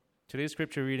Today's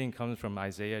scripture reading comes from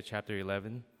Isaiah chapter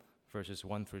 11, verses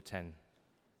 1 through 10.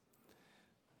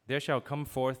 There shall come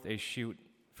forth a shoot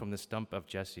from the stump of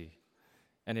Jesse,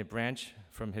 and a branch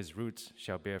from his roots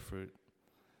shall bear fruit.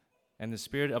 And the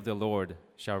Spirit of the Lord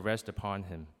shall rest upon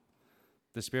him,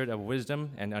 the Spirit of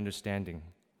wisdom and understanding,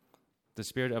 the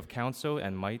Spirit of counsel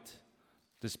and might,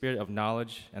 the Spirit of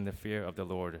knowledge and the fear of the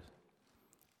Lord.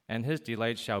 And his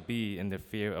delight shall be in the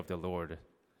fear of the Lord.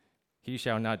 He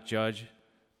shall not judge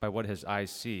by what his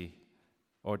eyes see,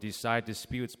 or decide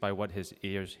disputes by what his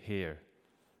ears hear.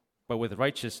 But with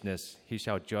righteousness he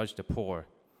shall judge the poor,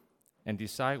 and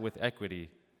decide with equity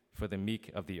for the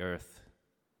meek of the earth.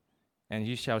 And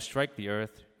he shall strike the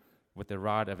earth with the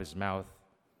rod of his mouth,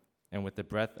 and with the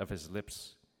breath of his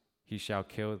lips he shall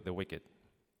kill the wicked.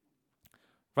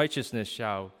 Righteousness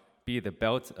shall be the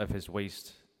belt of his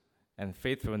waist, and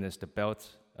faithfulness the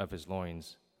belt of his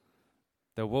loins.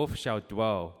 The wolf shall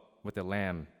dwell with the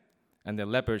lamb, and the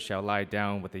leopard shall lie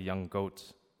down with the young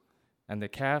goat, and the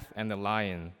calf and the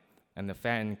lion and the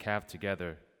fattened calf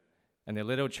together, and the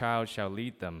little child shall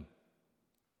lead them.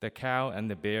 The cow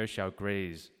and the bear shall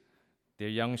graze, their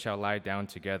young shall lie down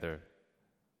together,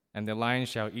 and the lion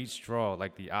shall eat straw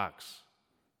like the ox.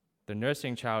 The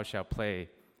nursing child shall play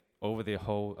over the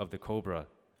hole of the cobra,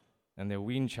 and the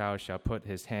weaned child shall put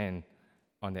his hand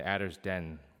on the adder's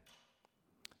den.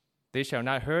 They shall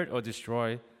not hurt or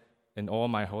destroy in all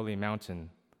my holy mountain,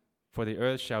 for the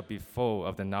earth shall be full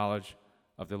of the knowledge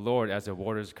of the Lord as the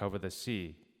waters cover the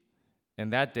sea. In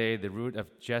that day the root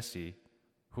of Jesse,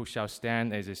 who shall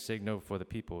stand as a signal for the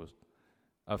peoples,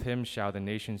 of him shall the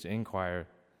nations inquire,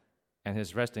 and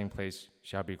his resting place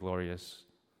shall be glorious.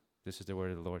 This is the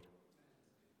word of the Lord.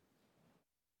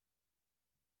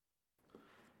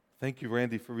 Thank you,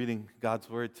 Randy, for reading God's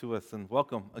word to us, and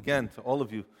welcome again to all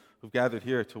of you who've gathered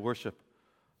here to worship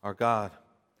our God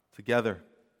together.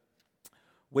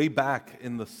 Way back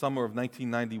in the summer of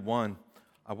 1991,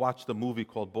 I watched a movie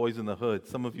called Boys in the Hood.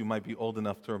 Some of you might be old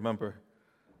enough to remember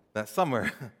that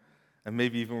summer, and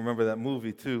maybe even remember that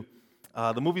movie too.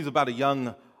 The movie's about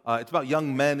it's about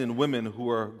young men and women who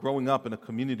are growing up in a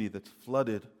community that's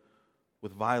flooded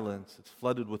with violence. It's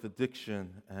flooded with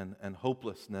addiction and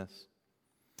hopelessness.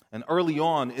 And early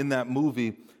on in that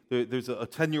movie, there's a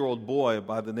 10-year-old boy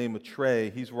by the name of Trey.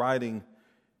 He's riding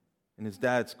in his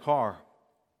dad's car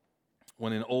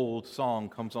when an old song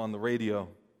comes on the radio.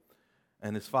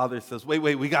 And his father says, wait,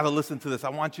 we got to listen to this. I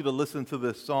want you to listen to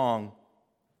this song.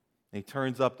 And he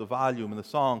turns up the volume, and the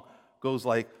song goes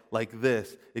like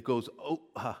this. It goes,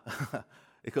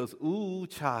 it goes, ooh,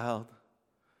 child,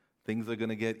 things are going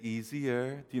to get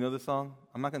easier. Do you know the song?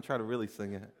 I'm not going to try to really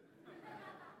sing it.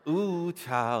 Ooh,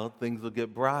 child, things will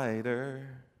get brighter.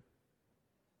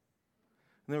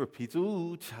 And it repeats,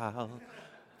 ooh, child,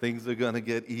 things are going to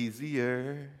get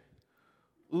easier.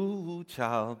 Ooh,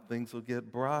 child, things will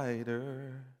get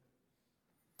brighter.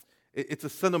 It's a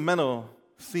sentimental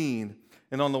scene.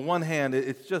 And on the one hand,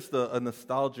 it's just a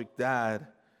nostalgic dad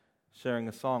sharing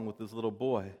a song with his little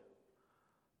boy.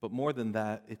 But more than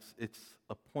that, it's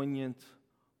a poignant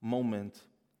moment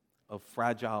of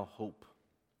fragile hope.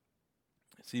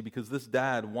 See, because this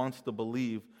dad wants to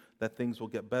believe that things will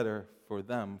get better for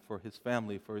them, for his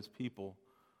family, for his people,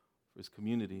 for his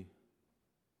community.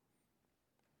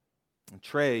 And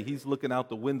Trey, he's looking out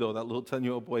the window, that little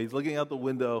 10-year-old boy, he's looking out the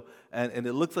window, and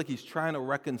it looks like he's trying to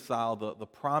reconcile the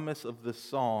promise of this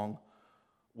song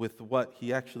with what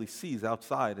he actually sees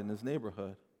outside in his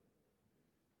neighborhood.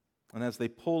 And as they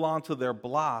pull onto their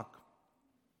block,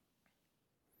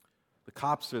 the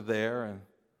cops are there, and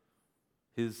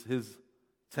his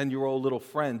 10-year-old little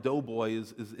friend, Doughboy,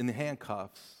 is in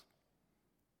handcuffs.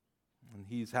 And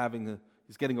he's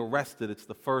getting arrested. It's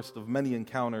the first of many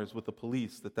encounters with the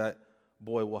police that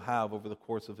boy will have over the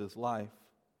course of his life.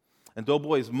 And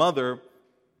Doughboy's mother,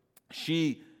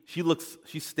 she's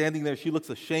standing there, she looks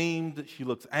ashamed, she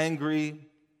looks angry.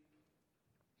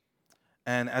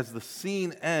 And as the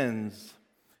scene ends,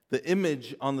 the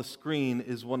image on the screen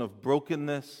is one of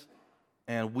brokenness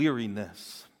and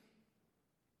weariness.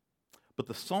 But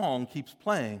the song keeps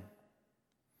playing.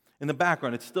 In the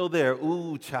background, it's still there.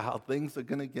 Ooh, child, things are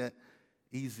going to get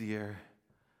easier.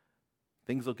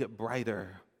 Things will get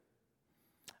brighter.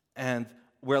 And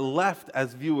we're left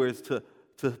as viewers to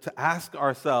ask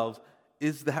ourselves,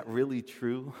 is that really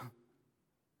true?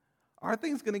 Are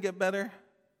things going to get better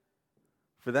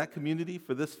for that community,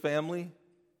 for this family?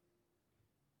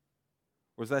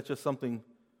 Or is that just something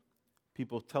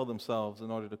people tell themselves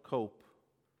in order to cope?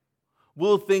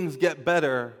 Will things get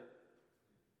better?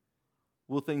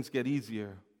 Will things get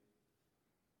easier?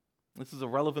 This is a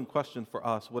relevant question for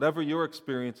us. Whatever your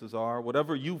experiences are,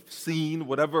 whatever you've seen,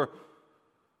 whatever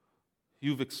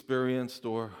you've experienced,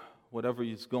 or whatever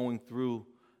is going through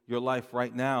your life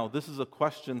right now, this is a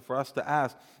question for us to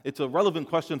ask. It's a relevant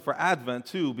question for Advent,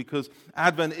 too, because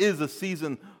Advent is a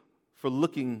season for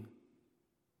longing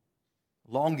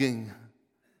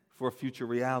for a future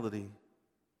reality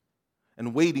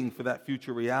and waiting for that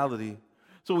future reality.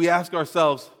 So we ask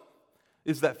ourselves,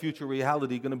 is that future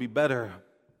reality going to be better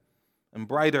and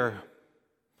brighter?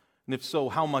 And if so,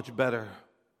 how much better?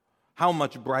 How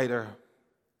much brighter?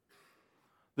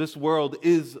 This world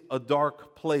is a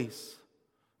dark place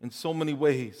in so many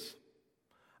ways.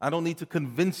 I don't need to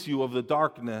convince you of the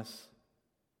darkness.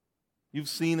 You've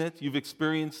seen it, you've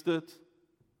experienced it.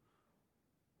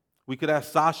 We could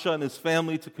ask Sasha and his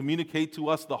family to communicate to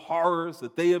us the horrors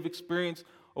that they have experienced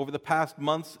over the past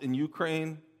months in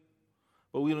Ukraine,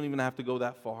 but we don't even have to go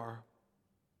that far.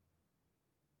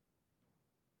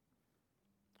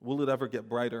 Will it ever get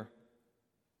brighter?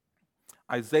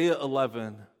 Isaiah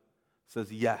 11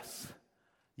 says yes.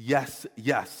 Yes,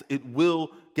 yes, it will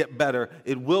get better.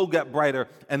 It will get brighter.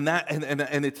 And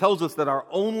it tells us that our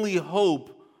only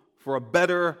hope for a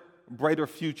better, brighter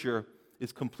future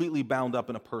is completely bound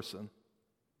up in a person.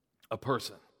 A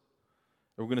person.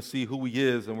 And we're going to see who he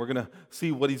is, and we're going to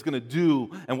see what he's going to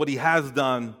do and what he has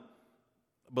done.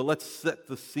 But let's set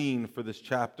the scene for this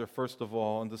chapter, first of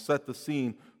all. And to set the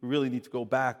scene, we really need to go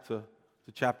back to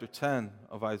chapter 10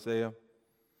 of Isaiah.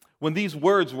 When these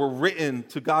words were written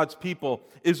to God's people,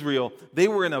 Israel, they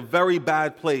were in a very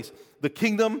bad place. The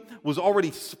kingdom was already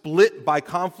split by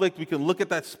conflict. We can look at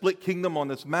that split kingdom on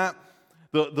this map.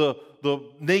 The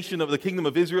nation of the kingdom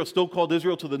of Israel, still called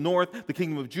Israel, to the north, the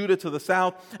kingdom of Judah to the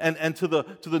south, and to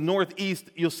the northeast,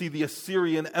 you'll see the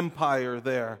Assyrian Empire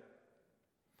there.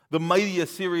 The mighty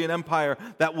Assyrian Empire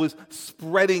that was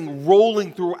spreading,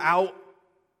 rolling throughout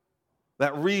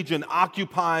that region,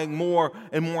 occupying more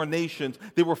and more nations.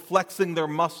 They were flexing their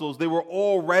muscles. They were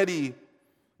already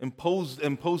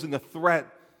imposing a threat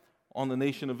on the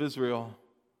nation of Israel.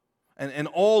 And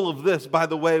all of this, by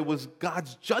the way, was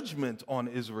God's judgment on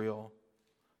Israel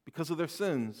because of their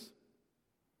sins.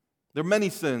 Their many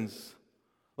sins,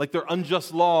 like their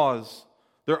unjust laws,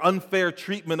 their unfair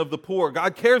treatment of the poor.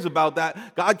 God cares about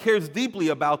that. God cares deeply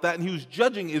about that, and he was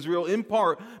judging Israel in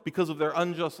part because of their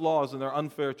unjust laws and their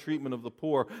unfair treatment of the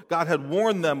poor. God had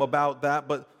warned them about that,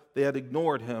 but they had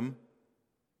ignored him.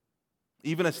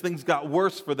 Even as things got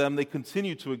worse for them, they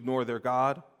continued to ignore their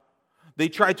God. They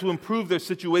tried to improve their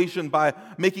situation by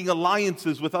making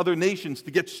alliances with other nations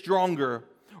to get stronger,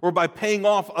 or by paying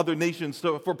off other nations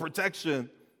for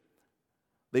protection.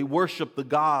 They worshiped the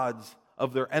gods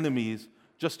of their enemies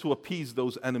just to appease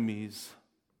those enemies.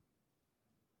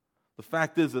 The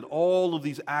fact is that all of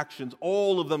these actions,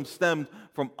 all of them stemmed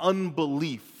from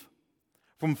unbelief,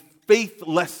 from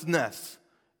faithlessness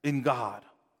in God.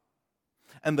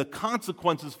 And the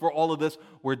consequences for all of this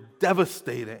were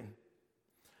devastating.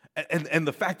 And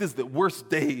the fact is that worse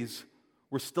days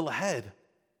were still ahead.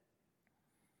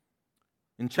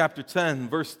 In chapter 10,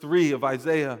 verse 3 of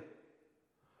Isaiah,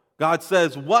 God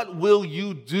says, "What will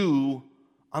you do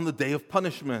on the day of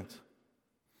punishment,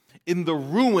 in the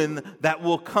ruin that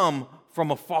will come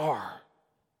from afar,"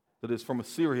 that is, from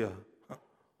Assyria?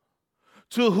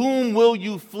 "To whom will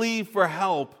you flee for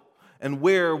help, and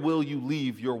where will you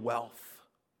leave your wealth?"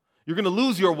 You're going to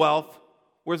lose your wealth.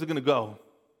 Where's it going to go?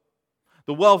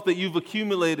 The wealth that you've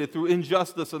accumulated through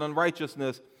injustice and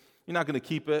unrighteousness, you're not going to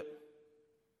keep it.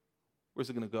 Where's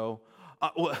it going to go?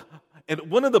 And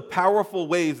one of the powerful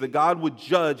ways that God would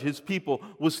judge his people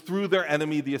was through their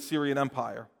enemy, the Assyrian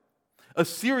Empire.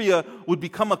 Assyria would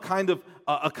become a kind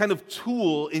of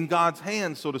tool in God's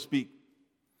hands, so to speak,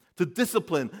 to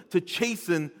discipline, to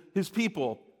chasten his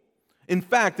people. In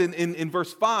fact, in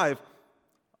verse 5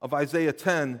 of Isaiah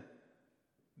 10,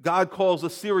 God calls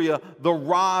Assyria the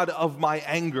rod of my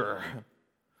anger.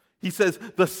 He says,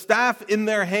 "The staff in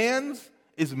their hands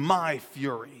is my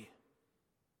fury."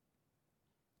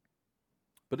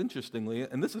 But interestingly,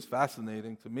 and this is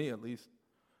fascinating to me at least,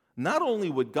 not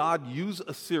only would God use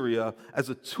Assyria as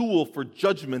a tool for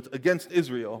judgment against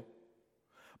Israel,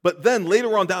 but then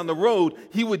later on down the road,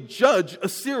 he would judge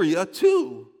Assyria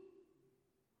too.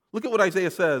 Look at what Isaiah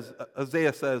says.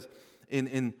 Isaiah says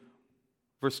in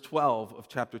verse 12 of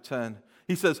chapter 10.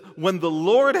 He says, "When the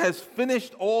Lord has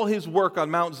finished all his work on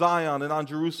Mount Zion and on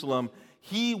Jerusalem,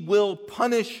 he will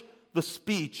punish the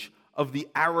speech of the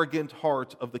arrogant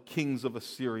heart of the kings of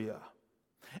Assyria,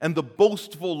 and the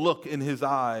boastful look in his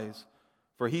eyes.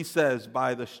 For he says,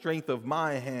 by the strength of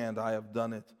my hand I have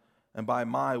done it, and by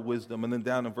my wisdom." And then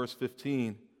down in verse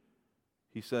 15,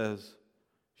 he says,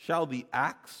 Shall the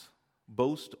axe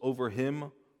boast over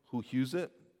him who hews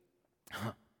it?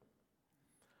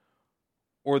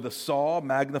 Or the saw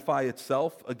magnify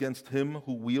itself against him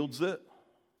who wields it?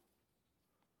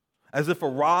 As if a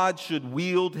rod should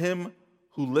wield him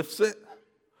who lifts it,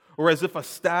 or as if a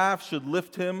staff should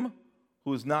lift him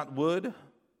who is not wood?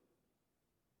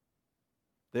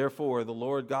 Therefore, the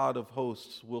Lord God of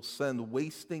hosts will send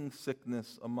wasting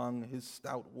sickness among his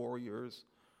stout warriors,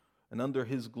 and under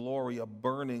his glory a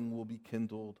burning will be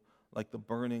kindled like the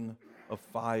burning of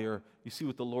fire. You see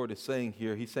what the Lord is saying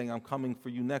here? He's saying, I'm coming for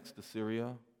you next,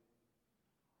 Assyria.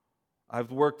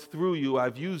 I've worked through you.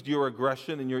 I've used your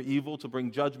aggression and your evil to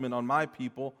bring judgment on my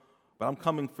people, but I'm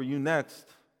coming for you next.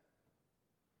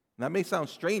 And that may sound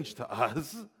strange to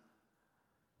us,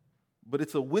 but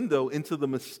it's a window into the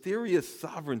mysterious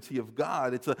sovereignty of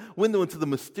God. It's a window into the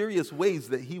mysterious ways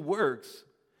that he works.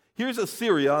 Here's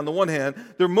Assyria on the one hand.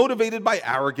 They're motivated by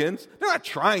arrogance. They're not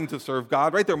trying to serve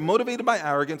God, right? They're motivated by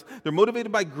arrogance. They're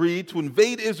motivated by greed to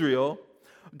invade Israel.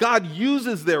 God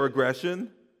uses their aggression.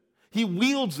 He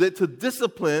wields it to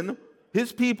discipline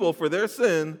his people for their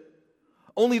sin,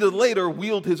 only to later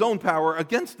wield his own power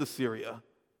against Assyria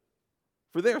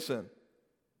for their sin.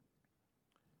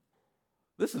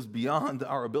 This is beyond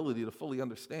our ability to fully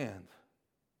understand.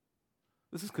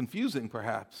 This is confusing,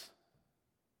 perhaps.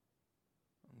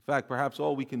 In fact, perhaps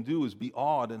all we can do is be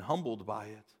awed and humbled by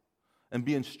it and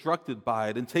be instructed by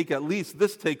it and take at least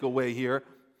this takeaway here,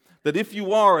 that if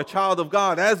you are a child of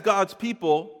God, as God's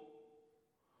people,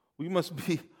 we must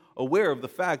be aware of the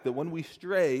fact that when we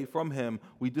stray from him,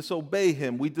 we disobey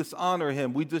him, we dishonor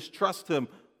him, we distrust him,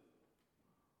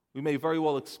 we may very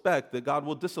well expect that God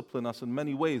will discipline us in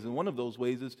many ways. And one of those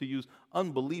ways is to use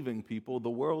unbelieving people, the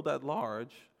world at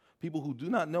large, people who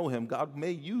do not know him. God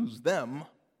may use them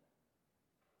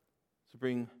to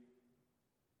bring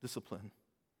discipline,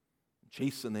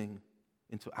 chastening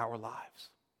into our lives,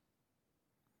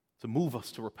 to move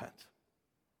us to repent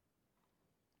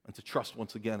and to trust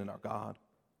once again in our God.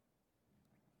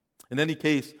 In any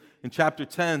case, in chapter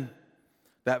 10,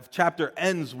 that chapter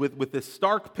ends with this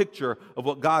stark picture of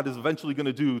what God is eventually going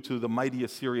to do to the mighty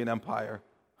Assyrian Empire.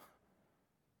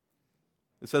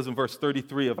 It says in verse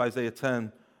 33 of Isaiah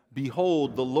 10,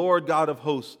 "Behold, the Lord God of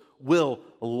hosts will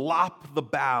lop the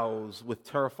boughs with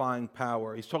terrifying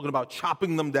power." He's talking about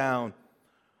chopping them down.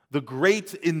 "The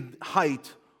great in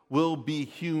height will be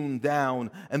hewn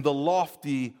down, and the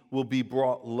lofty will be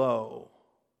brought low."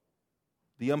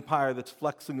 The empire that's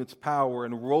flexing its power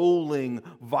and rolling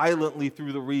violently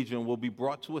through the region will be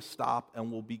brought to a stop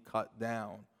and will be cut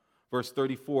down. Verse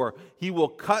 34, "He will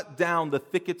cut down the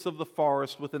thickets of the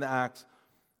forest with an axe,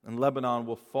 and Lebanon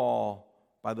will fall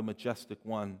by the majestic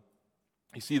one."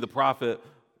 You see, the prophet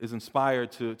is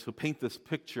inspired to paint this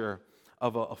picture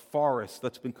of a forest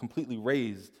that's been completely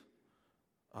razed.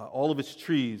 All of its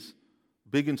trees,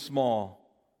 big and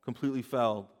small, completely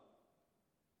felled.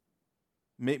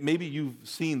 Maybe you've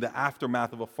seen the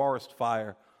aftermath of a forest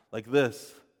fire like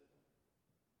this.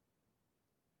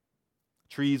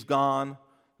 Trees gone.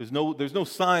 There's no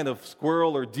sign of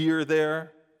squirrel or deer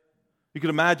there. You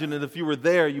can imagine that if you were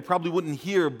there, you probably wouldn't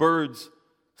hear birds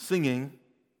singing.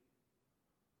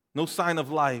 No sign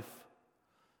of life.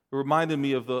 It reminded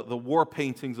me of the war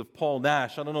paintings of Paul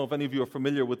Nash. I don't know if any of you are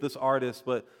familiar with this artist,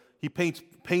 but he paints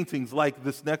paintings like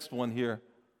this next one here.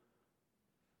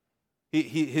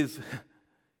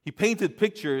 He painted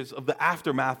pictures of the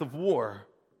aftermath of war.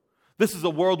 This is a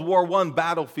World War I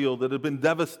battlefield that had been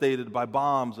devastated by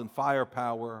bombs and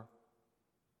firepower.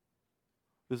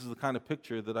 This is the kind of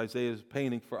picture that Isaiah is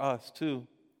painting for us too.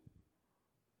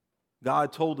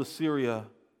 God told Assyria,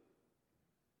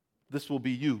 "This will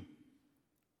be you.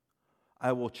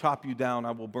 I will chop you down,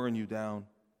 I will burn you down."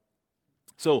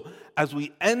 So, as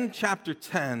we end chapter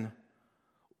 10,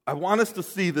 I want us to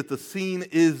see that the scene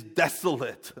is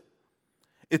desolate.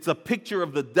 It's a picture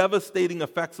of the devastating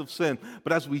effects of sin.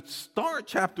 But as we start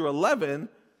chapter 11,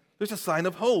 there's a sign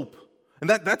of hope. And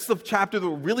that's the chapter that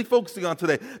we're really focusing on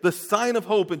today. The sign of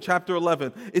hope in chapter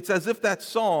 11. It's as if that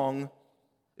song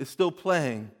is still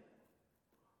playing.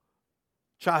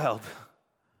 Child,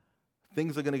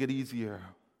 things are going to get easier.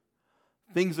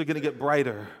 Things are going to get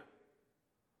brighter.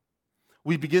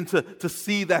 We begin to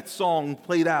see that song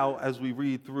played out as we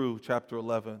read through chapter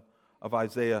 11 of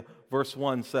Isaiah. Verse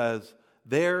 1 says,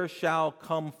 "There shall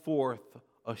come forth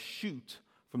a shoot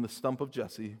from the stump of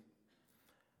Jesse,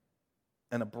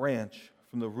 and a branch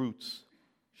from the roots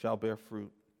shall bear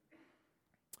fruit."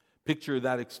 Picture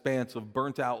that expanse of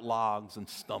burnt out logs and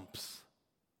stumps.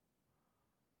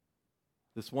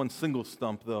 This one single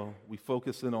stump, though, we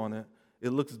focus in on it.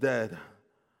 It looks dead.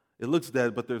 It looks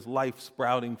dead, but there's life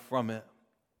sprouting from it.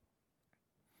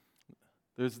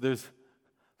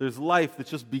 There's life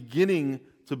that's just beginning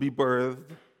to be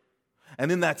birthed.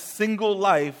 And in that single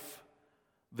life,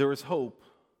 there is hope.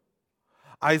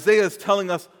 Isaiah is telling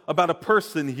us about a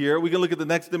person here. We can look at the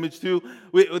next image too.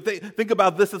 Think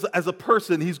about this as a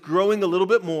person. He's growing a little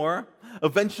bit more.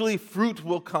 Eventually, fruit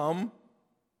will come.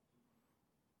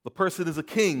 The person is a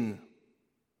king.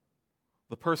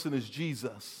 The person is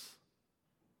Jesus.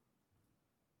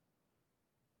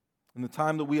 In the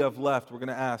time that we have left, we're going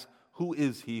to ask, who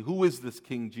is he? Who is this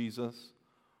King Jesus?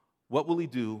 What will he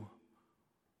do?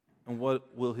 And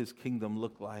what will his kingdom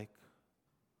look like?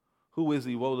 Who is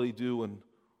he? What will he do? And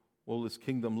what will his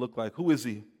kingdom look like? Who is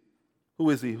he? Who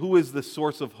is he? Who is the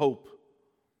source of hope?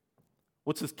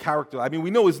 What's his character? I mean,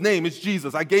 we know his name is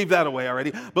Jesus. I gave that away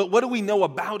already. But what do we know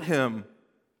about him?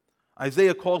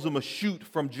 Isaiah calls him a shoot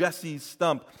from Jesse's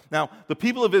stump. Now, the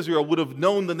people of Israel would have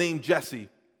known the name Jesse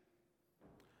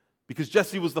because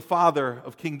Jesse was the father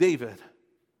of King David,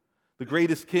 the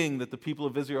greatest king that the people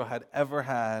of Israel had ever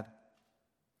had.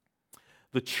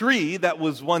 The tree that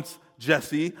was once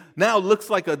Jesse now looks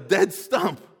like a dead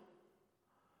stump.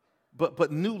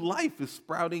 But new life is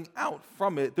sprouting out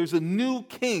from it. There's a new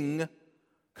king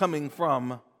coming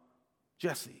from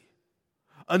Jesse.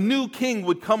 A new king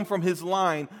would come from his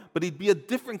line, but he'd be a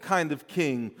different kind of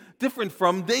king, different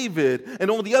from David and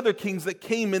all the other kings that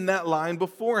came in that line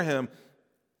before him.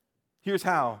 Here's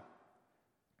how.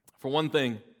 For one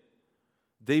thing,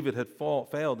 David had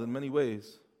failed in many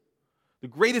ways. The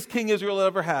greatest king Israel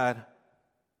ever had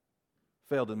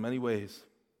failed in many ways.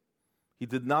 He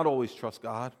did not always trust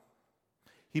God.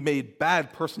 He made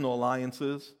bad personal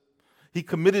alliances. He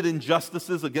committed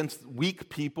injustices against weak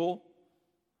people.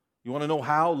 You want to know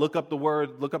how? Look up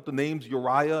the names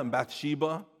Uriah and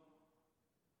Bathsheba.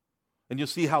 And you'll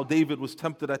see how David was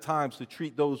tempted at times to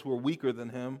treat those who were weaker than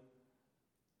him.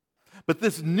 But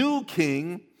this new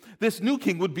king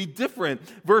would be different.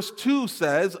 Verse 2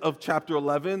 says of chapter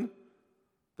 11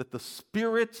 that the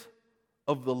Spirit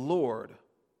of the Lord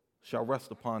shall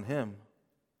rest upon him.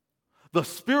 The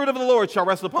Spirit of the Lord shall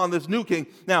rest upon this new king.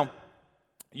 Now,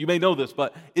 you may know this,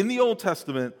 but in the Old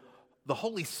Testament, the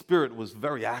Holy Spirit was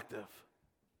very active.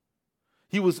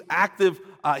 He was active.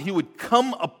 He would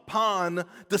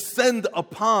descend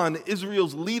upon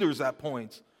Israel's leaders at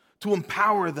points to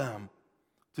empower them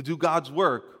to do God's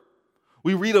work.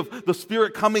 We read of the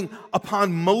Spirit coming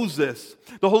upon Moses,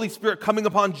 the Holy Spirit coming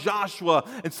upon Joshua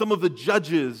and some of the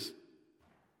judges.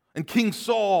 And King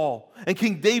Saul and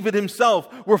King David himself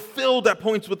were filled at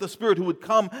points with the Spirit who would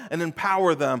come and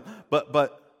empower them.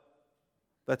 But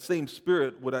that same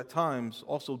Spirit would at times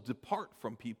also depart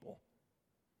from people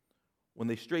when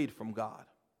they strayed from God.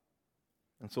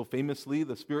 And so famously,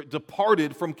 the Spirit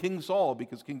departed from King Saul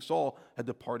because King Saul had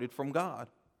departed from God.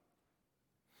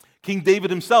 King David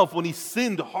himself, when he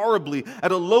sinned horribly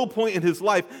at a low point in his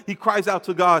life, he cries out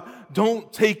to God,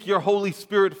 "Don't take your Holy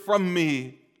Spirit from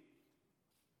me."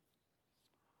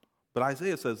 But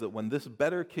Isaiah says that when this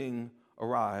better king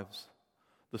arrives,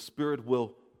 the Spirit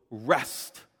will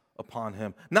rest upon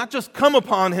him. Not just come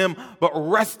upon him, but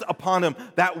rest upon him.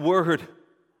 That word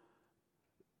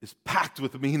is packed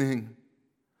with meaning.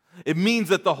 It means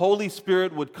that the Holy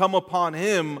Spirit would come upon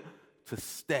him to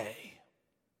stay,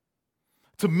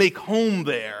 to make home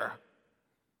there.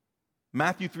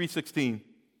 Matthew 3:16.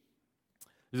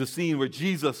 There's a scene where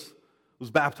Jesus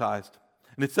was baptized.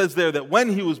 And it says there that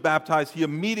when he was baptized,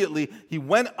 he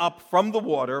went up from the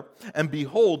water, and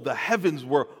behold, the heavens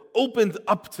were opened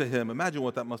up to him. Imagine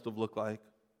what that must have looked like.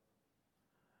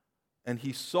 And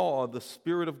he saw the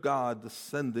Spirit of God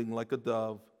descending like a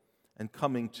dove and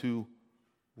coming to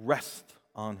rest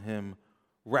on him.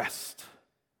 Rest.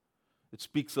 It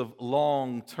speaks of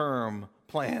long-term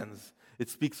plans. It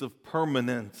speaks of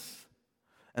permanence.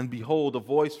 And behold, a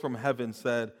voice from heaven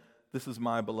said, "This is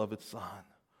my beloved Son,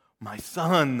 my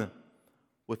Son,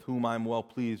 with whom I am well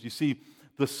pleased." You see,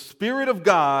 the Spirit of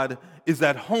God is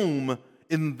at home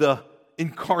in the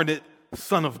incarnate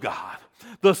Son of God.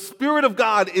 The Spirit of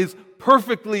God is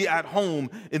perfectly at home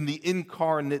in the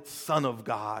incarnate Son of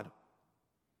God.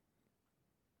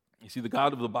 You see, the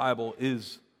God of the Bible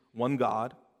is one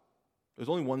God. There's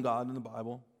only one God in the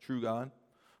Bible, true God.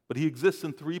 But he exists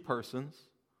in three persons: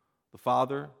 the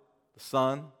Father, the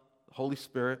Son, the Holy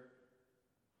Spirit.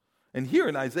 And here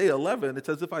in Isaiah 11, it's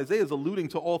as if Isaiah is alluding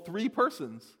to all three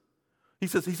persons. He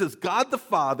says, God the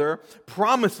Father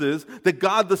promises that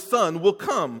God the Son will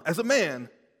come as a man,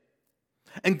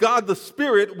 and God the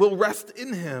Spirit will rest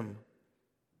in him.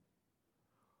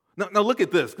 Now look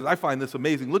at this, because I find this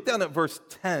amazing. Look down at verse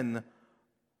 10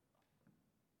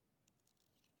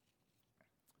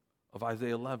 of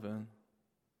Isaiah 11.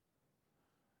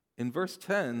 In verse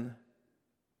 10,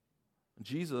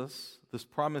 Jesus, this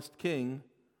promised king,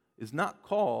 is not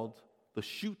called the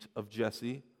shoot of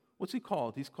Jesse. What's he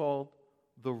called? He's called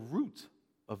the root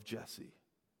of Jesse.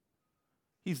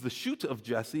 He's the shoot of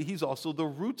Jesse. He's also the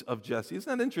root of Jesse.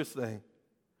 Isn't that interesting?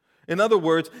 In other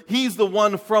words, he's the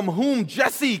one from whom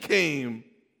Jesse came.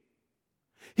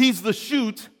 He's the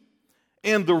shoot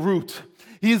and the root.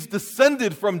 He is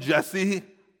descended from Jesse,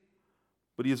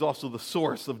 but he is also the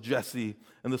source of Jesse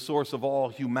and the source of all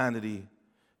humanity.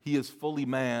 He is fully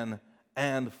man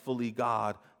and fully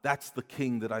God. That's the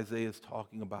king that Isaiah is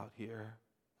talking about here.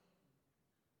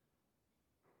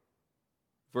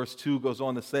 Verse 2 goes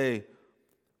on to say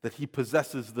that he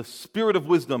possesses the spirit of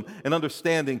wisdom and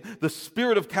understanding, the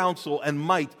spirit of counsel and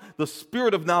might, the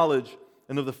spirit of knowledge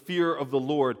and of the fear of the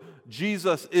Lord.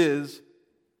 Jesus is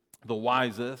the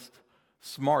wisest,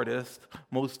 smartest,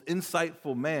 most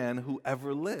insightful man who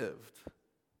ever lived.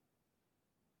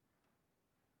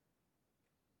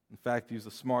 In fact, he's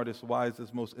the smartest,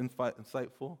 wisest, most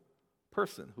insightful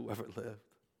person who ever lived.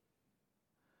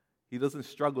 He doesn't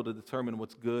struggle to determine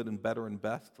what's good and better and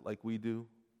best like we do.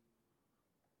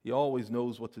 He always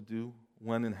knows what to do,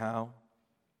 when and how.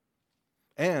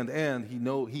 And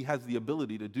he has the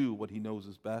ability to do what he knows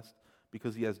is best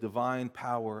because he has divine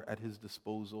power at his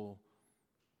disposal.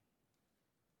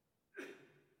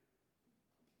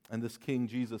 And this King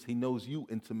Jesus, he knows you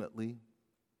intimately.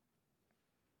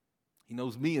 He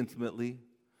knows me intimately.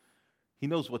 He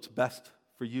knows what's best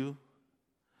for you.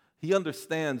 He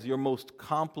understands your most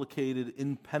complicated,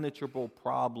 impenetrable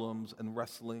problems and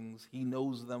wrestlings. He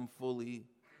knows them fully.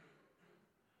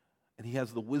 And he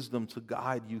has the wisdom to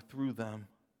guide you through them.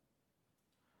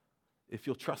 If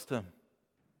you'll trust him.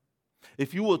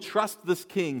 If you will trust this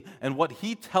king and what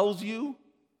he tells you,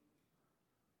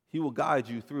 he will guide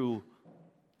you through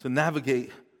to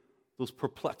navigate those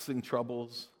perplexing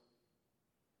troubles.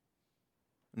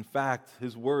 In fact,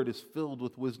 his word is filled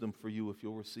with wisdom for you if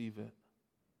you'll receive it.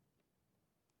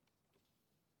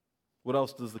 What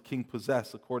else does the king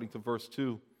possess according to verse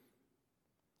 2?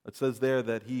 It says there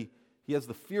that he has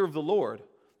the fear of the Lord.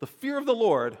 The fear of the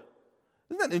Lord.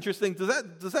 Isn't that interesting?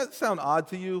 Does that sound odd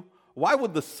to you? Why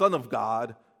would the Son of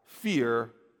God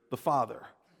fear the Father?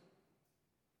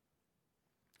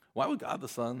 Why would God the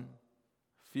Son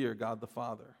fear God the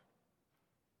Father?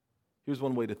 Here's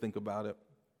one way to think about it.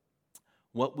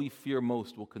 What we fear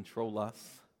most will control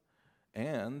us,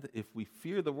 and if we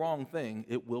fear the wrong thing,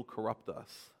 it will corrupt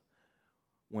us.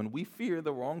 When we fear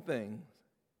the wrong thing,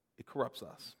 it corrupts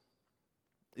us.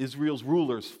 Israel's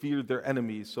rulers feared their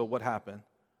enemies, so what happened?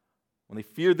 When they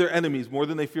feared their enemies more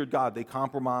than they feared God, they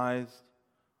compromised.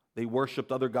 They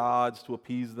worshiped other gods to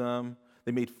appease them.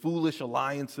 They made foolish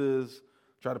alliances,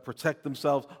 tried to protect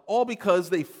themselves, all because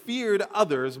they feared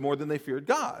others more than they feared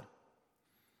God.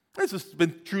 This has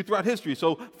been true throughout history.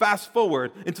 So fast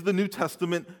forward into the New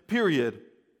Testament period.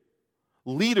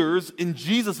 Leaders in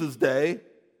Jesus' day,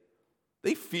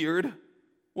 they feared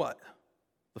what?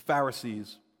 The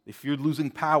Pharisees. They feared losing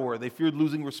power. They feared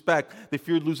losing respect. They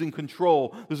feared losing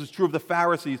control. This is true of the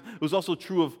Pharisees. It was also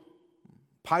true of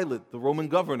Pilate, the Roman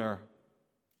governor,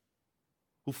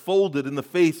 who folded in the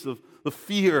face of the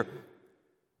fear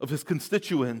of his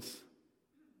constituents,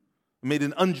 made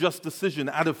an unjust decision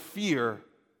out of fear.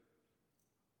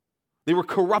 They were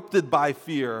corrupted by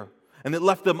fear, and it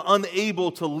left them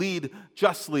unable to lead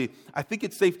justly. I think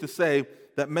it's safe to say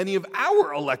that many of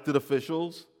our elected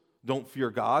officials don't fear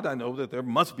God. I know that there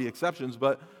must be exceptions,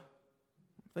 but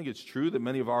I think it's true that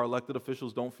many of our elected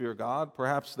officials don't fear God.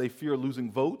 Perhaps they fear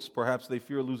losing votes. Perhaps they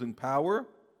fear losing power.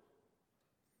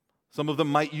 Some of them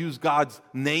might use God's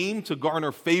name to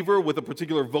garner favor with a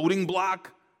particular voting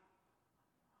bloc.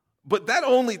 But that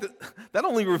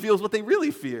only reveals what they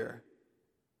really fear.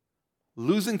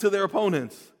 Losing to their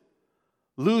opponents,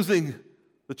 losing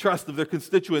the trust of their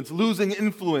constituents, losing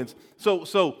influence.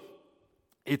 So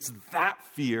it's that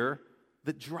fear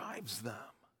that drives them,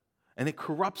 and it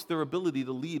corrupts their ability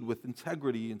to lead with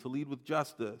integrity and to lead with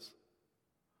justice.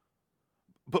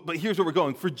 But here's where we're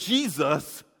going. For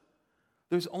Jesus,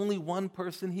 there's only one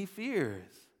person he fears.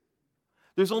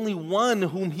 There's only one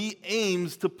whom he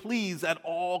aims to please at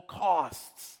all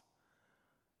costs.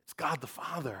 It's God the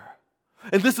Father.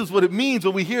 And this is what it means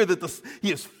when we hear that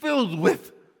he is filled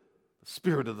with the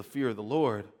spirit of the fear of the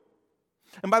Lord.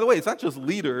 And by the way, it's not just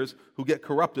leaders who get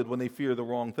corrupted when they fear the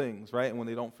wrong things, right? And when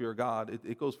they don't fear God.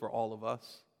 It goes for all of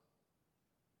us.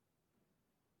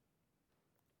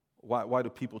 Why do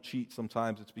people cheat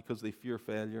sometimes? It's because they fear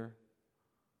failure.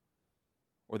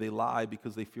 Or they lie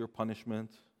because they fear punishment.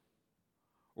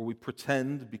 Or we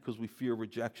pretend because we fear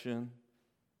rejection.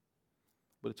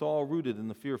 But it's all rooted in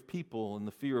the fear of people and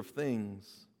the fear of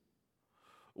things.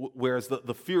 Whereas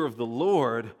the fear of the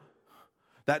Lord,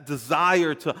 that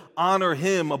desire to honor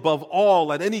Him above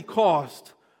all at any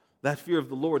cost, that fear of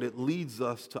the Lord, it leads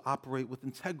us to operate with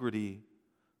integrity,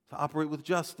 to operate with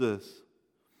justice.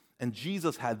 And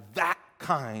Jesus had that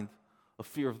kind of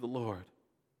fear of the Lord.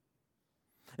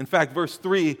 In fact, verse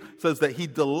 3 says that He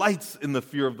delights in the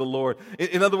fear of the Lord.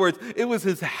 In other words, it was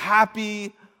His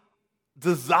happy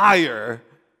desire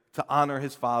to honor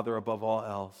His Father above all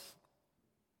else.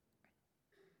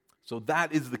 So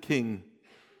that is the King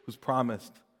who's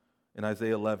promised in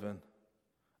Isaiah 11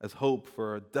 as hope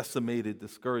for a decimated,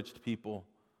 discouraged people.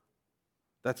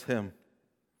 That's Him.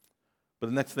 But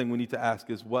the next thing we need to ask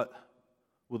is, what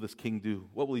will this King do?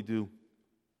 What will He do?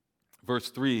 Verse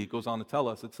 3 goes on to tell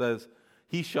us, it says,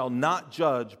 He shall not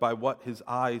judge by what His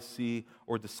eyes see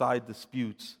or decide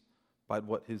disputes by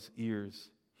what His ears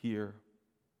hear.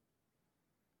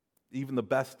 Even the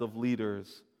best of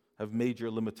leaders have major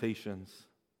limitations.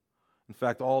 In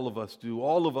fact, all of us do.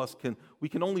 All of us we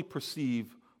can only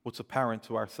perceive what's apparent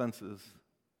to our senses.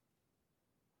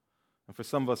 And for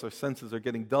some of us, our senses are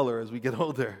getting duller as we get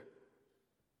older.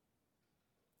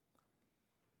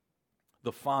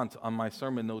 The font on my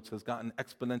sermon notes has gotten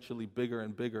exponentially bigger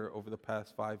and bigger over the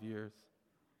past 5 years.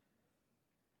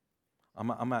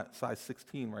 I'm at size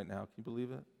 16 right now. Can you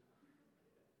believe it?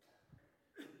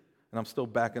 And I'm still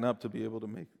backing up to be able to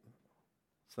make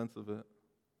sense of it.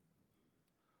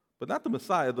 But not the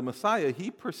Messiah. The Messiah,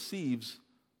 He perceives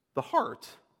the heart.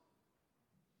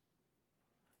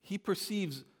 He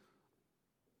perceives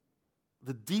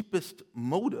the deepest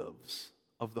motives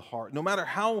of the heart. No matter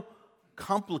how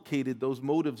complicated those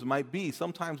motives might be,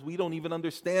 sometimes we don't even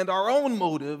understand our own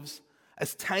motives,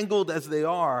 as tangled as they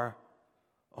are.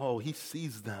 Oh, He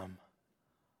sees them.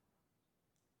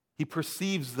 He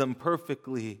perceives them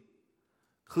perfectly,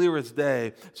 clear as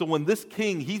day. So when this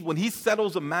king, when he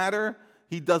settles a matter,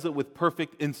 he does it with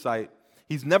perfect insight.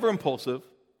 He's never impulsive.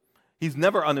 He's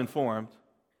never uninformed.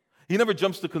 He never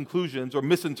jumps to conclusions or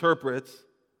misinterprets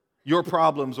your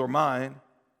problems or mine.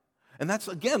 And that's,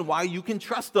 again, why you can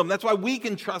trust Him. That's why we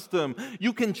can trust Him.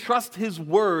 You can trust His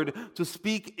word to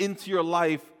speak into your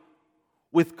life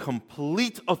with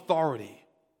complete authority.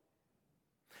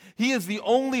 He is the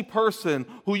only person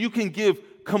who you can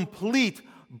give complete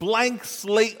blank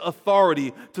slate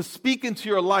authority to speak into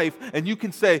your life, and you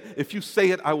can say, if you say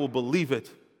it, I will believe it.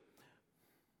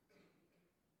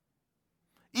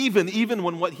 Even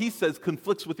when what He says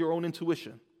conflicts with your own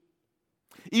intuition.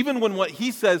 Even when what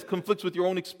He says conflicts with your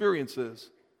own experiences.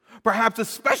 Perhaps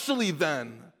especially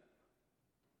then,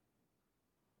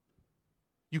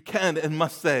 you can and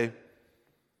must say,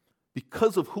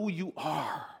 because of who you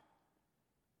are,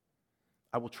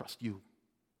 I will trust you.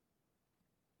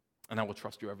 And I will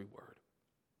trust your every word.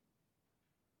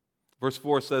 Verse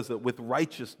 4 says that with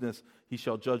righteousness He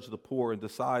shall judge the poor and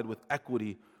decide with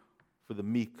equity for the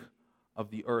meek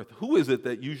of the earth. Who is it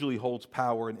that usually holds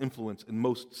power and influence in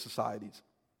most societies?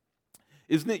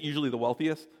 Isn't it usually the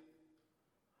wealthiest?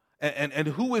 And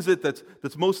who is it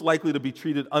that's most likely to be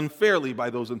treated unfairly by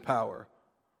those in power?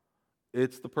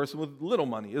 It's the person with little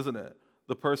money, isn't it?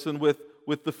 The person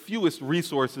with the fewest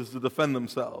resources to defend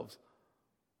themselves.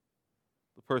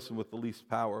 The person with the least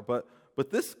power. But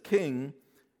this king,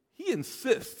 he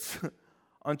insists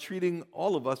on treating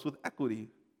all of us with equity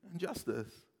and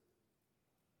justice.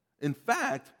 In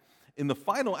fact, in the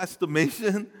final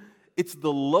estimation, it's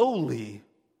the lowly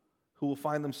who will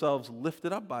find themselves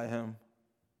lifted up by him.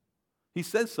 He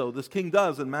says so. This king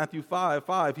does in Matthew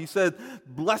 5:5. He said,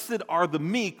 "Blessed are the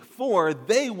meek, for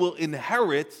they will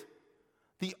inherit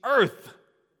the earth."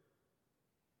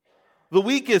 The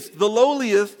weakest, the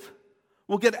lowliest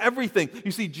will get everything.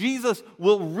 You see, Jesus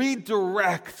will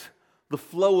redirect the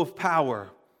flow of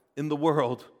power in the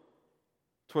world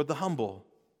toward the humble.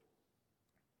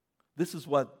 This is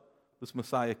what this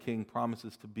Messiah King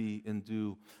promises to be and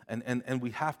do. And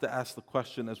we have to ask the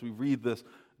question as we read this,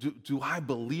 do I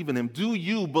believe in Him? Do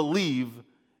you believe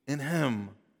in Him?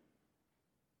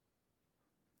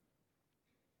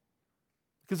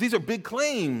 Because these are big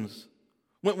claims.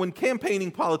 When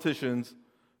campaigning politicians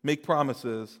make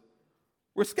promises,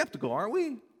 we're skeptical, aren't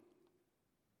we?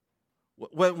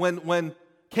 When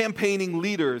campaigning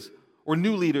leaders or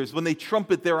new leaders, when they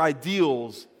trumpet their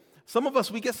ideals, some of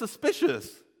us, we get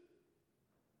suspicious.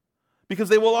 Because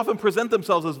they will often present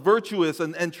themselves as virtuous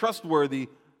and trustworthy.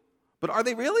 But are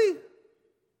they really?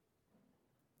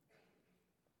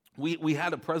 We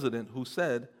had a president who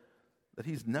said that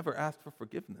he's never asked for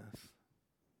forgiveness.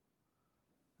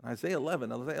 And Isaiah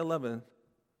 11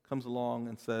 comes along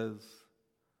and says,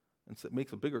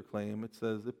 makes a bigger claim. It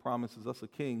says it promises us a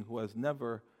king who has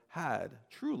never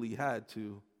truly had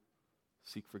to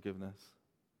seek forgiveness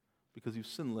because you're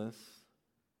sinless,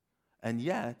 and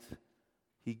yet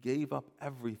he gave up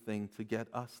everything to get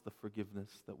us the forgiveness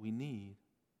that we need.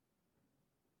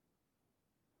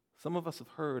 Some of us have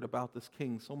heard about this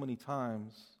king so many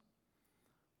times.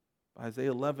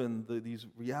 Isaiah 11, these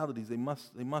realities, they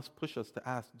must push us to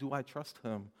ask, do I trust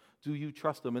him? Do you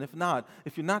trust him? And if not,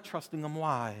 if you're not trusting him,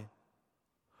 why?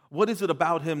 What is it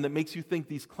about him that makes you think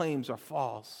these claims are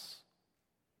false?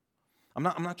 I'm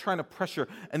not trying to pressure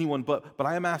anyone, but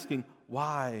I am asking,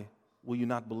 why will you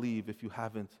not believe if you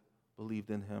haven't believed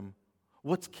in him?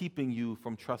 What's keeping you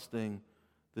from trusting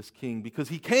this king? Because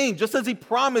he came, just as he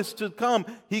promised to come,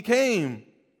 he came.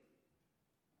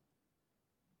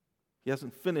 He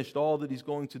hasn't finished all that he's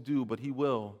going to do, but he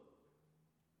will.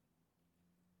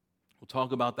 We'll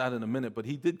talk about that in a minute, but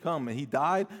he did come, and he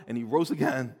died, and he rose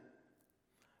again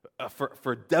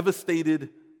for devastated,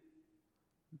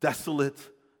 desolate,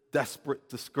 desperate,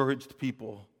 discouraged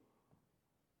people.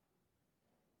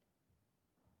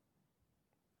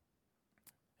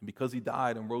 And because he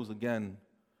died and rose again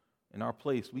in our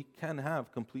place, we can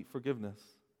have complete forgiveness.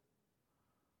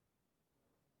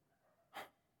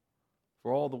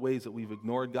 For all the ways that we've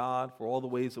ignored God, for all the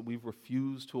ways that we've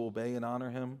refused to obey and honor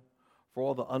him, for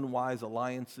all the unwise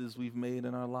alliances we've made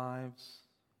in our lives,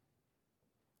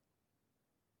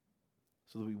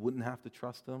 so that we wouldn't have to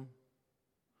trust him.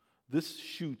 This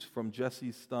shoot from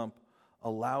Jesse's stump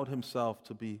allowed himself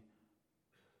to be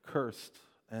cursed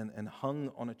and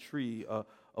hung on a tree,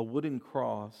 a wooden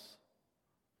cross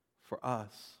for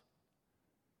us.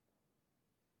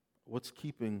 What's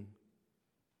keeping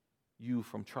you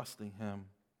from trusting him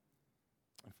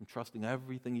and from trusting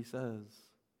everything he says?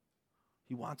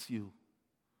 He wants you.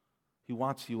 He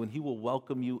wants you, and he will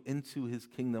welcome you into his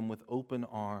kingdom with open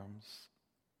arms.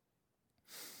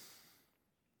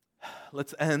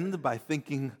 Let's end by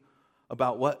thinking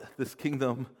about what this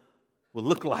kingdom will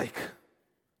look like.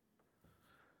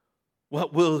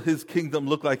 What will his kingdom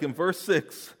look like? In verse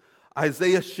 6,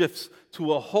 Isaiah shifts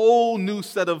to a whole new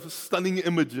set of stunning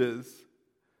images.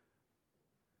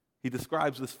 He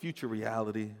describes this future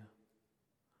reality.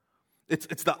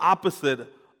 It's the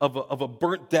opposite of a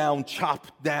burnt down,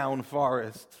 chopped down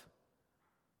forest.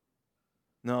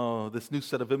 No, this new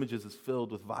set of images is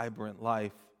filled with vibrant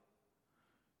life.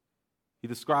 He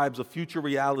describes a future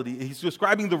reality. He's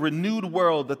describing the renewed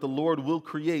world that the Lord will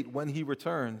create when he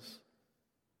returns.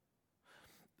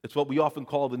 It's what we often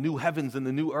call the new heavens and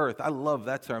the new earth. I love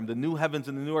that term, the new heavens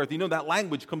and the new earth. You know, that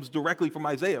language comes directly from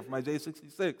Isaiah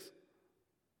 66.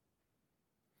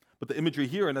 But the imagery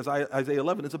here in Isaiah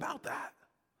 11 is about that.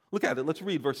 Look at it. Let's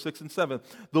read verse 6 and 7.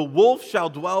 The wolf shall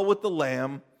dwell with the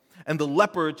lamb, and the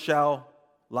leopard shall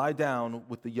lie down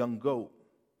with the young goat.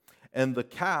 And the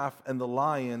calf and the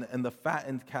lion and the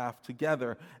fattened calf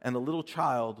together, and a little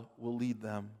child will lead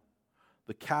them.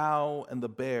 The cow and the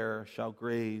bear shall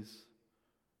graze.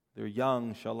 Their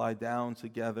young shall lie down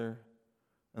together,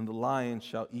 and the lion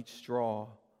shall eat straw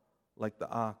like the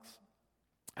ox.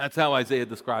 That's how Isaiah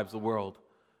describes the world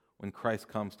when Christ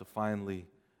comes to finally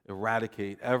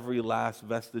eradicate every last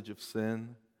vestige of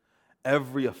sin,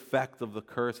 every effect of the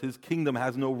curse. His kingdom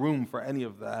has no room for any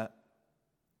of that.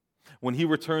 When he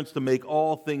returns to make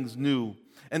all things new.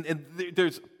 And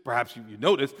there's, perhaps you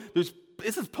notice, this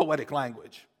is poetic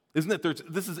language, isn't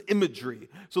it? This is imagery.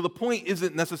 So the point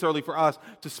isn't necessarily for us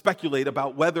to speculate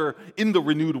about whether in the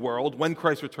renewed world, when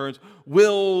Christ returns,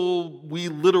 will we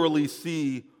literally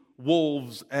see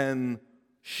wolves and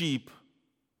sheep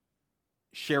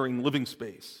sharing living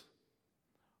space,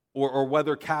 or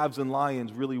whether calves and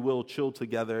lions really will chill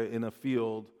together in a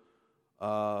field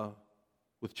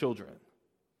with children.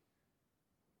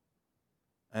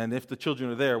 And if the children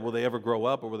are there, will they ever grow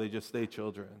up, or will they just stay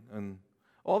children? And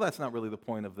all that's not really the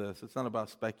point of this. It's not about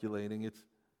speculating. It's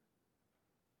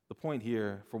the point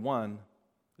here, for one,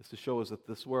 is to show us that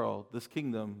this world, this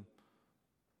kingdom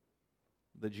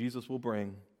that Jesus will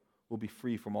bring, will be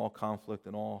free from all conflict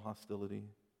and all hostility.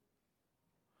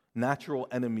 Natural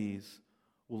enemies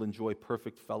will enjoy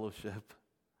perfect fellowship.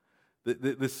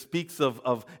 This speaks of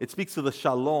the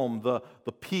shalom,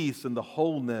 the peace and the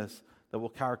wholeness that will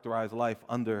characterize life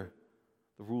under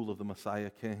the rule of the Messiah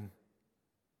King.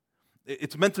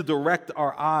 It's meant to direct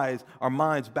our eyes, our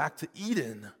minds back to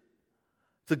Eden,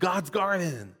 to God's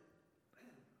garden,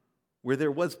 where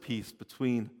there was peace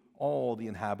between all the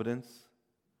inhabitants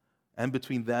and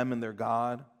between them and their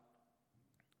God.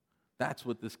 That's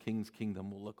what this king's kingdom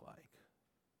will look like.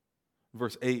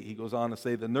 Verse 8, he goes on to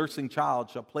say, the nursing child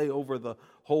shall play over the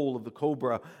hole of the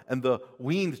cobra, and the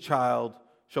weaned child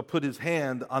shall put his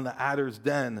hand on the adder's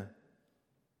den.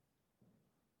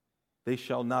 They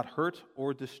shall not hurt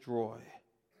or destroy.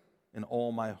 in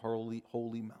all my holy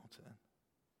mountain.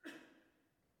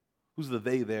 Who's the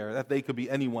they there? That they could be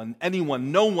anyone,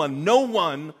 no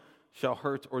one shall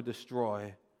hurt or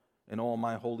destroy in all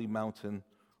my holy mountain.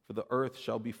 For the earth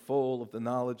shall be full of the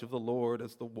knowledge of the Lord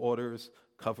as the waters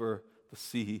cover the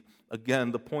sea.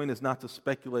 Again, the point is not to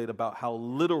speculate about how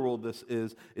literal this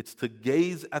is. It's to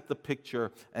gaze at the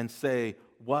picture and say,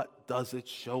 what does it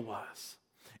show us?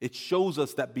 It shows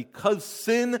us that because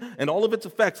sin and all of its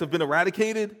effects have been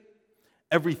eradicated,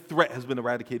 every threat has been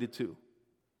eradicated too.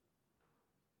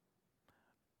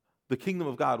 The kingdom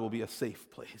of God will be a safe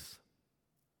place.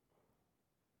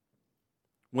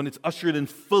 When it's ushered in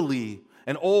fully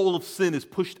and all of sin is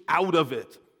pushed out of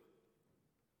it,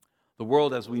 the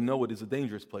world as we know it is a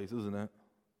dangerous place, isn't it?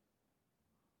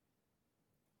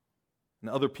 And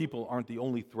other people aren't the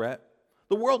only threat.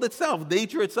 The world itself,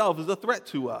 nature itself, is a threat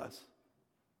to us.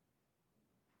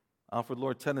 Alfred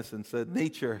Lord Tennyson said,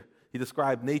 he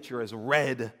described nature as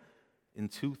red in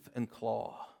tooth and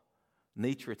claw.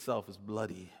 Nature itself is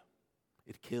bloody.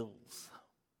 It kills.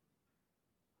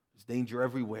 There's danger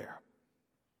everywhere.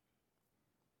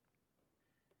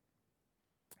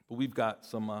 But we've got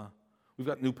some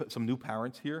new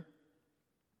parents here.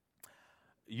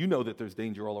 You know that there's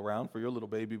danger all around for your little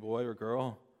baby boy or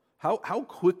girl. How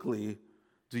quickly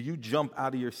do you jump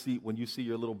out of your seat when you see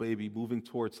your little baby moving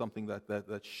towards something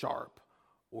that's sharp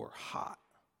or hot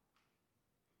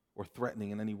or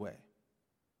threatening in any way?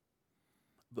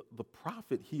 The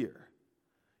prophet here,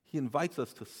 he invites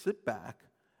us to sit back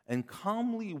and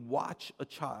calmly watch a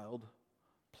child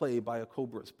play by a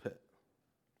cobra's pit.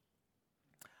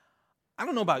 I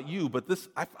don't know about you, but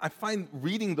I find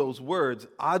reading those words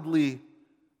oddly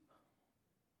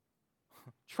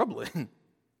troubling.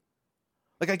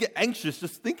 Like, I get anxious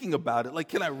just thinking about it. Like,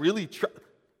 can I really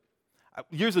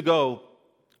Years ago,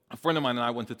 a friend of mine and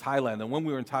I went to Thailand, and when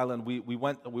we were in Thailand, we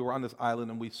were on this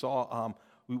island, and we saw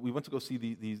we went to go see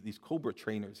these cobra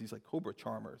trainers, these like cobra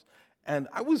charmers, and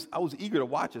I was eager to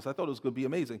watch this. I thought it was going to be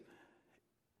amazing.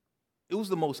 It was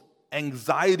the most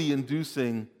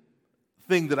anxiety-inducing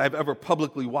thing that I've ever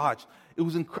publicly watched. It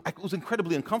was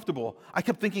incredibly uncomfortable. I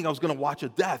kept thinking I was going to watch a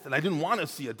death, and I didn't want to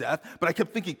see a death, but I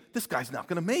kept thinking, this guy's not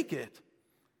going to make it.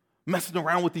 Messing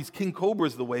around with these king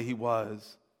cobras the way he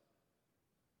was.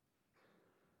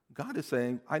 God is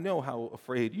saying, I know how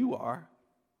afraid you are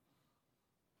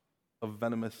of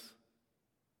venomous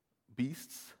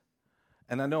beasts,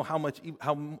 and I know how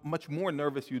much more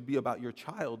nervous you'd be about your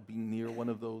child being near one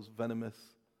of those venomous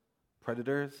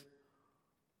predators.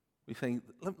 He's saying,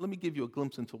 let me give you a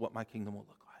glimpse into what my kingdom will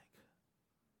look like.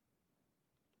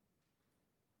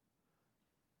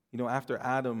 You know, after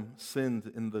Adam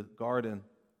sinned in the garden,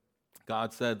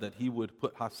 God said that he would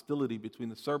put hostility between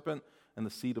the serpent and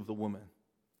the seed of the woman.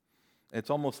 It's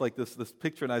almost like this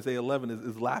picture in Isaiah 11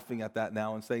 is laughing at that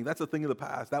now and saying, that's a thing of the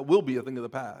past. That will be a thing of the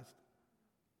past.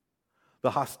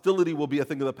 The hostility will be a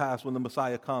thing of the past when the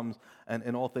Messiah comes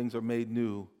and all things are made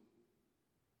new.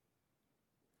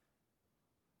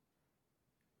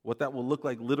 What that will look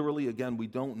like literally, again, we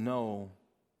don't know.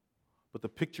 But the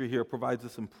picture here provides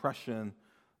this impression,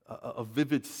 a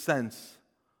vivid sense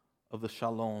of the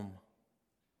shalom.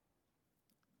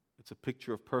 It's a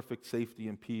picture of perfect safety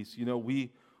and peace. You know, we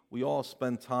all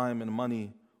spend time and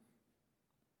money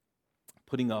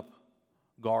putting up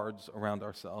guards around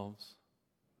ourselves,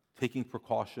 taking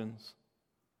precautions.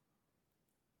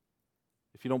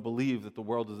 If you don't believe that the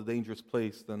world is a dangerous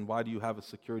place, then why do you have a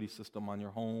security system on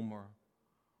your home or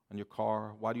on your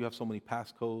car? Why do you have so many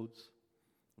passcodes,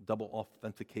 double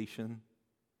authentication?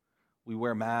 We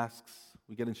wear masks.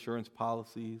 We get insurance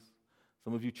policies.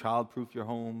 Some of you child-proof your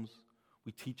homes.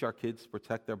 We teach our kids to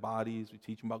protect their bodies. We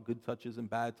teach them about good touches and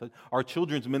bad touches. Our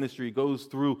children's ministry goes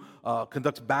through,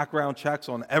 conducts background checks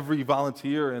on every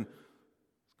volunteer and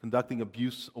conducting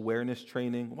abuse awareness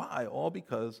training. Why? All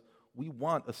because we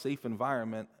want a safe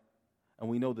environment, and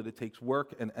we know that it takes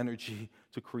work and energy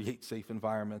to create safe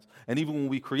environments. And even when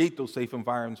we create those safe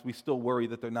environments, we still worry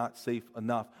that they're not safe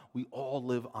enough. We all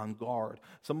live on guard,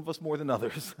 some of us more than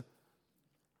others.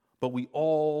 But we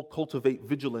all cultivate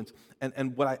vigilance.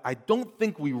 And what I don't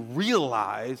think we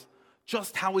realize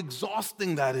just how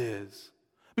exhausting that is.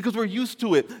 Because we're used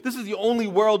to it. This is the only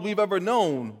world we've ever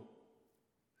known.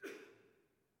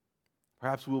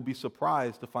 Perhaps we'll be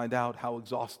surprised to find out how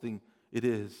exhausting it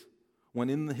is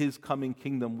when in his coming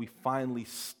kingdom we finally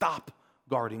stop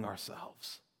guarding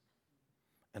ourselves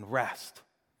and rest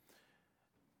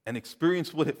and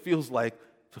experience what it feels like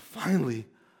to finally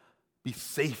be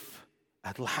safe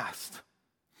at last.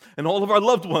 And all of our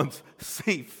loved ones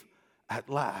safe at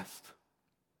last.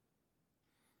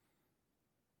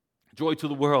 Joy to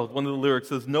the world. One of the lyrics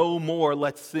says, "No more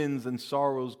let sins and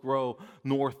sorrows grow,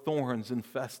 nor thorns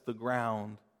infest the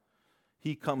ground.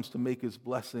 He comes to make his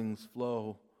blessings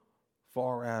flow,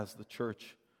 far as the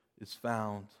church is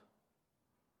found."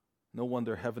 No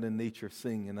wonder heaven and nature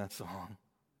sing in that song.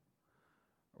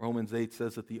 Romans 8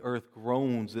 says that the earth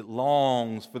groans, it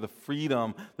longs for the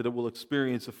freedom that it will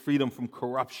experience, a freedom from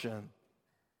corruption.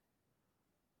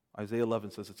 Isaiah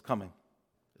 11 says it's coming.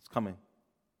 It's coming.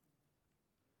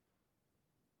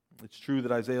 It's true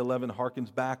that Isaiah 11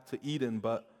 harkens back to Eden,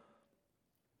 but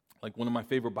like one of my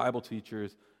favorite Bible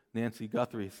teachers, Nancy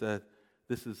Guthrie, said,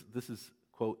 this is,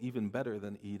 quote, even better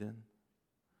than Eden.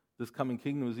 This coming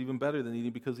kingdom is even better than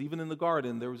Eden because even in the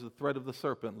garden, there was the threat of the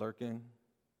serpent lurking.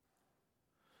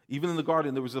 Even in the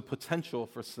garden, there was a potential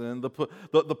for sin, the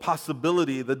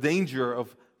possibility, the danger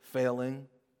of failing.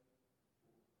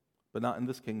 But not in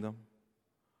this kingdom.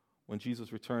 When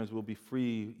Jesus returns, we'll be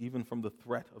free even from the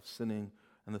threat of sinning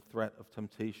and the threat of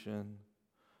temptation.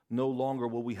 No longer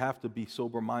will we have to be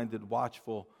sober-minded,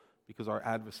 watchful, because our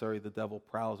adversary, the devil,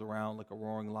 prowls around like a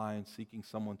roaring lion seeking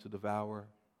someone to devour.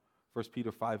 1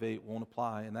 Peter 5:8 won't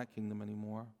apply in that kingdom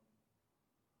anymore.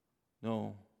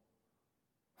 No.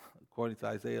 According to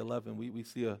Isaiah 11, we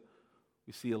see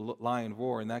a lion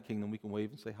roar in that kingdom. We can wave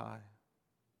and say hi.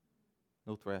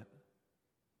 No threat.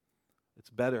 It's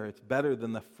better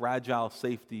than the fragile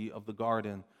safety of the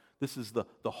garden. This is the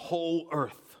whole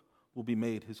earth will be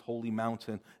made his holy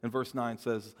mountain. And verse 9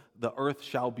 says, "The earth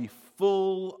shall be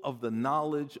full of the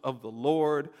knowledge of the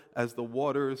Lord as the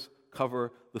waters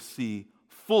cover the sea."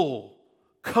 Full,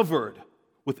 covered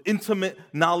with intimate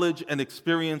knowledge and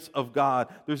experience of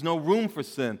God. There's no room for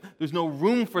sin. There's no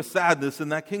room for sadness in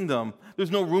that kingdom. There's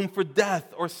no room for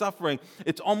death or suffering.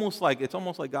 It's almost like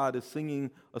God is singing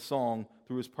a song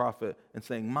through his prophet and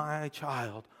saying, my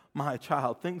child,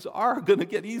 things are going to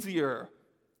get easier.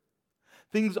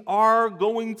 Things are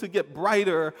going to get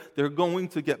brighter. They're going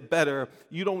to get better.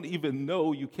 You don't even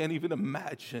know, you can't even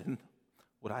imagine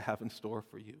what I have in store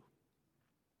for you.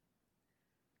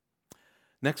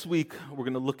 Next week, we're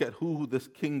going to look at who this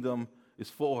kingdom is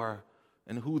for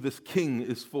and who this king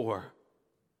is for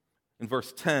in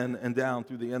verse 10 and down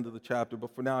through the end of the chapter.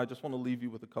 But for now, I just want to leave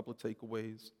you with a couple of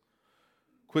takeaways.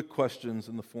 Quick questions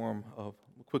in the form of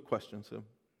quick questions.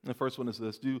 The first one is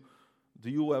this. Do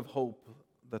you have hope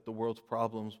that the world's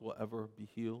problems will ever be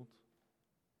healed?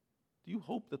 Do you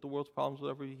hope that the world's problems will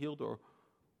ever be healed? Or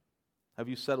have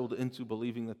you settled into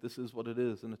believing that this is what it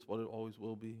is and it's what it always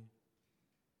will be?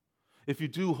 If you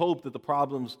do hope that the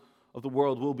problems of the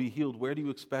world will be healed, where do you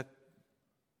expect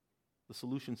the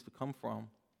solutions to come from?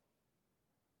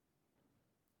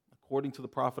 According to the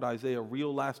prophet Isaiah,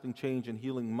 real lasting change and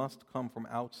healing must come from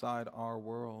outside our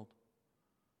world.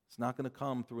 It's not going to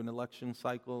come through an election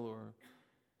cycle or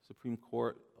Supreme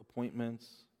Court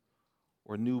appointments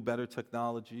or new, better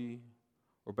technology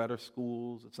or better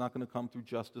schools. It's not going to come through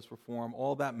justice reform.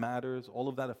 All that matters. All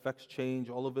of that affects change.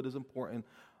 All of it is important.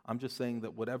 I'm just saying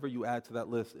that whatever you add to that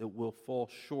list, it will fall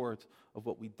short of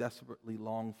what we desperately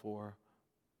long for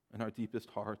in our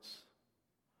deepest hearts.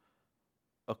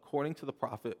 According to the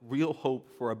prophet, real hope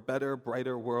for a better,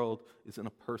 brighter world is in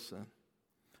a person.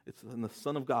 It's in the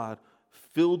Son of God,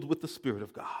 filled with the Spirit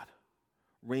of God,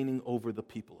 reigning over the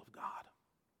people of God.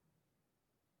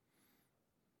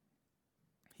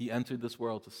 He entered this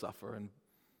world to suffer and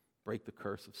break the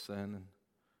curse of sin, and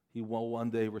he will one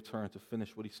day return to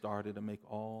finish what he started and make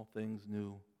all things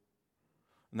new.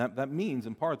 And that means,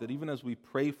 in part, that even as we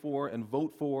pray for and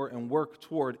vote for and work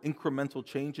toward incremental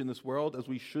change in this world, as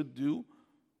we should do,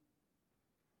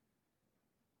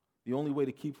 the only way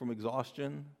to keep from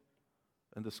exhaustion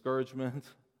and discouragement,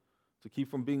 to keep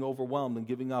from being overwhelmed and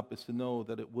giving up, is to know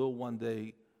that it will one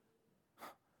day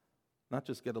not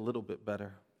just get a little bit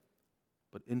better,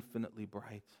 but infinitely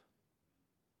bright.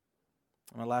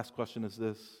 My last question is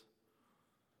this.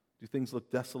 Do things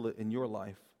look desolate in your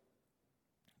life?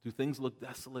 Do things look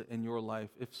desolate in your life?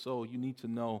 If so, you need to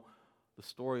know the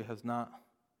story has not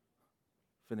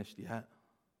finished yet.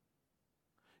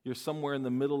 You're somewhere in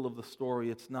the middle of the story.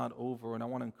 It's not over, and I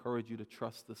want to encourage you to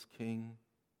trust this King.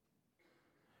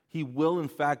 He will, in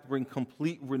fact, bring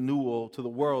complete renewal to the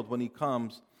world when he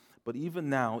comes. But even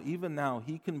now,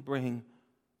 he can bring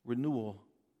renewal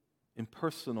in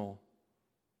personal,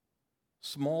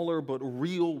 smaller but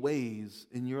real ways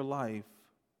in your life.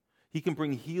 He can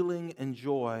bring healing and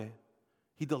joy.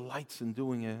 He delights in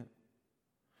doing it.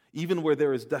 Even where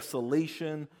there is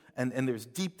desolation and there's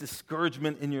deep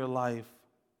discouragement in your life.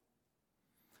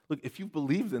 Look, if you've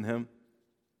believed in him,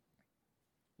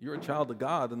 you're a child of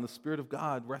God, and the Spirit of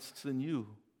God rests in you.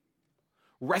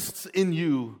 Rests in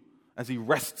you as he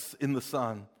rests in the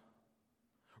Son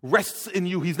rests in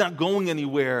you. He's not going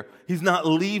anywhere. He's not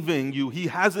leaving you. He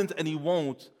hasn't and he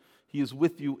won't. He is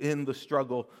with you in the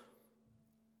struggle.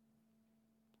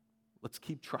 Let's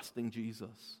keep trusting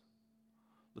Jesus.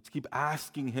 Let's keep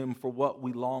asking him for what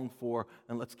we long for,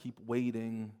 and let's keep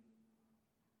waiting.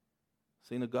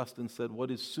 St. Augustine said,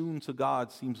 what is soon to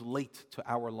God seems late to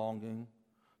our longing.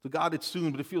 To God it's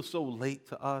soon, but it feels so late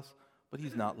to us. But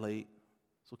he's not late.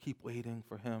 So keep waiting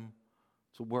for him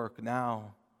to work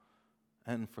now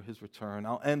and for his return.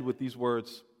 I'll end with these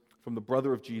words from the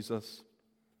brother of Jesus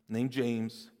named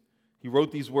James. He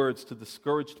wrote these words to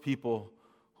discouraged people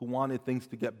who wanted things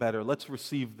to get better. Let's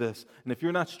receive this. And if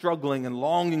you're not struggling and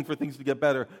longing for things to get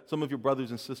better, some of your brothers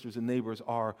and sisters and neighbors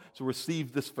are. So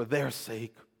receive this for their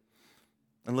sake.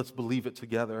 And let's believe it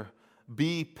together.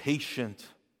 Be patient.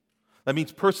 That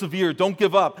means persevere. Don't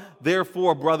give up.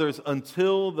 Therefore, brothers,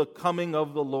 until the coming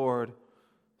of the Lord,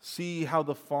 see how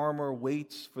the farmer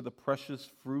waits for the precious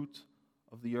fruit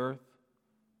of the earth,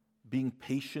 being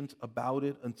patient about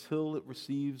it until it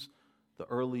receives the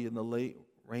early and the late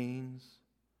rains.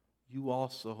 You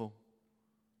also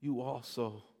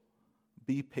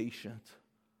be patient.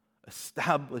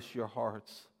 Establish your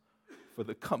hearts, for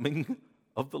the coming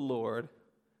of the Lord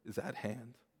is at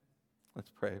hand.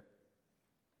 Let's pray.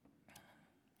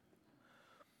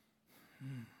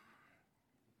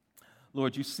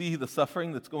 Lord, you see the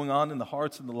suffering that's going on in the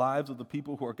hearts and the lives of the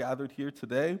people who are gathered here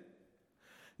today.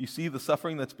 You see the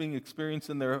suffering that's being experienced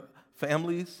in their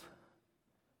families.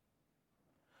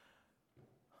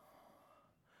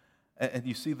 And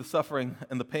you see the suffering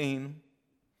and the pain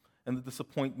and the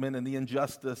disappointment and the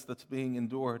injustice that's being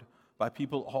endured by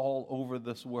people all over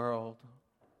this world.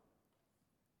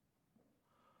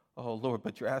 Oh, Lord,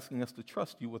 but you're asking us to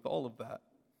trust you with all of that.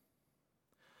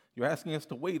 You're asking us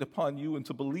to wait upon you and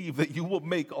to believe that you will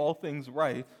make all things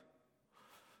right.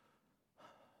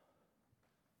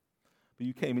 But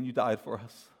you came and you died for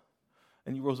us.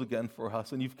 And you rose again for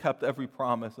us. And you've kept every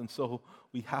promise. And so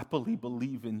we happily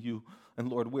believe in you. And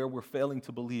Lord, where we're failing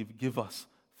to believe, give us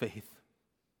faith.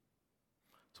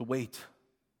 To wait.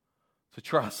 To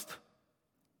trust.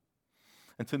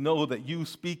 And to know that you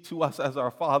speak to us as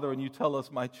our Father and you tell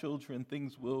us, my children,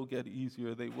 things will get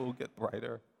easier. They will get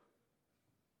brighter.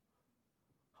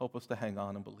 Help us to hang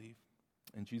on and believe.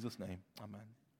 In Jesus' name, amen.